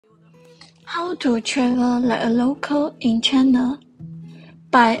How to travel like a local in China.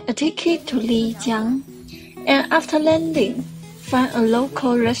 Buy a ticket to Lijiang, and after landing, find a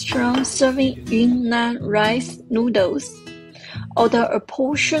local restaurant serving Yunnan rice noodles. Order a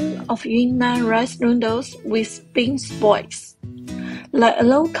portion of Yunnan rice noodles with beans balls. Like a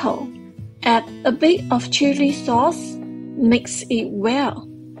local, add a bit of chili sauce, mix it well,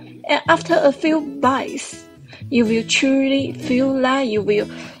 and after a few bites, you will truly feel like you will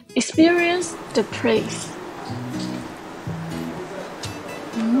experience the place.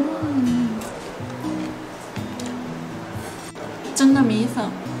 蒸的米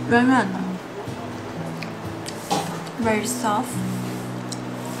粉软软的 very soft,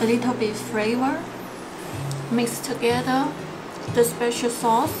 a little bit flavor, mix together the special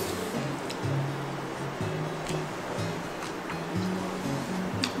sauce.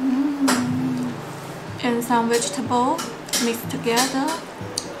 And some vegetable mixed together.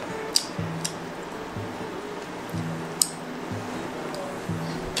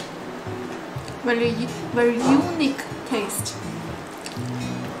 Very unique taste.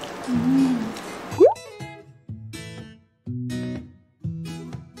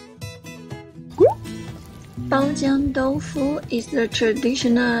 包浆豆腐 is the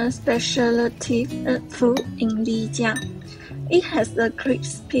traditional specialty food in Lijiang. It has a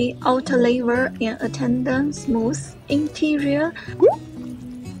crispy outer layer and a tender, smooth interior.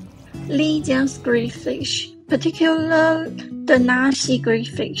 Lijiang's grilled fish, particularly the nasi grilled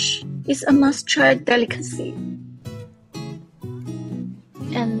fish, is a must-try delicacy.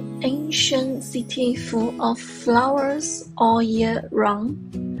 An ancient city full of flowers all year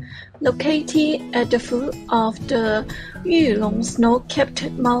round, located at the foot of the Yunnan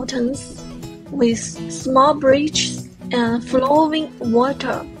snow-capped mountains, with small bridges and flowing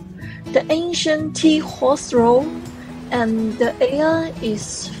water, the ancient tea horse road, and the air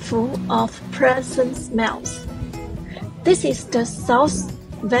is full of pleasant smells. This is the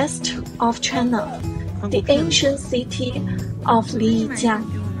southwest of China, the ancient city of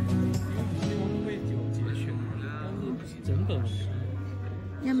Lijiang.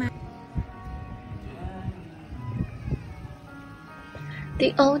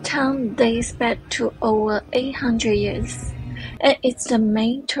 The old town dates back to over 800 years, and it's the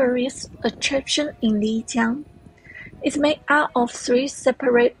main tourist attraction in Lijiang. It's made up of 3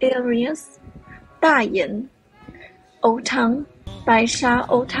 separate areas: Dayan Old Town, Baisha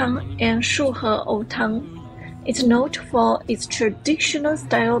Old Town, and Shuhe Old Town. It's known for its traditional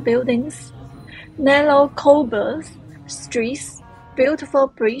style buildings, narrow cobbled streets,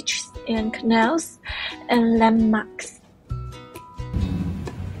 beautiful bridges and canals, and landmarks.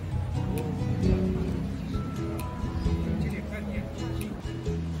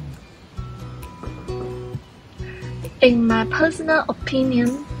 In my personal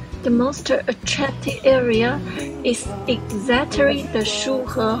opinion, the most attractive area is exactly the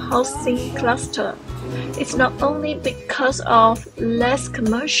Shuhe housing cluster. It's not only because of less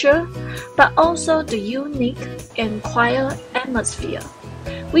commercial, but also the unique and quiet atmosphere,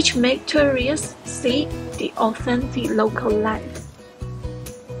 which make tourists see the authentic local life.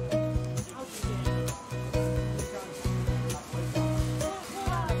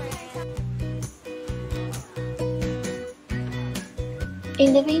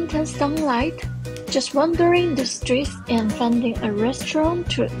 In the winter sunlight, just wandering the streets and finding a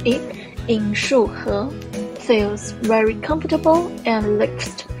restaurant to eat in Shuhe feels very comfortable and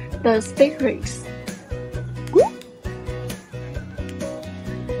lifts the spirits.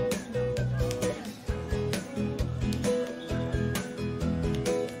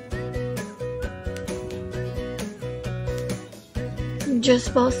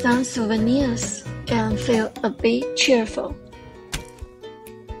 Just bought some souvenirs and feel a bit cheerful.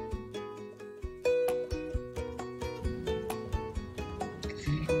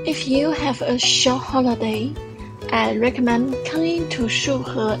 If you have a short holiday, I recommend coming to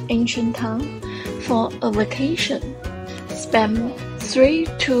Shuhe Ancient Town for a vacation. Spend 3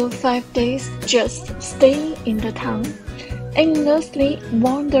 to 5 days just staying in the town, aimlessly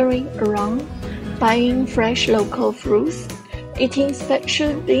wandering around, buying fresh local fruits, eating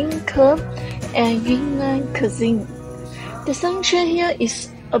special bean curd and Yunnan cuisine. The sunshine here is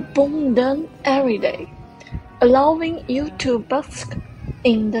abundant every day, allowing you to bask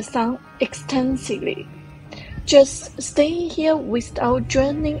in the sun extensively. Just staying here without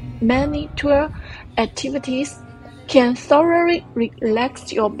joining many tour activities can thoroughly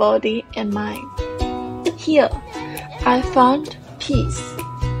relax your body and mind. Here, I found peace.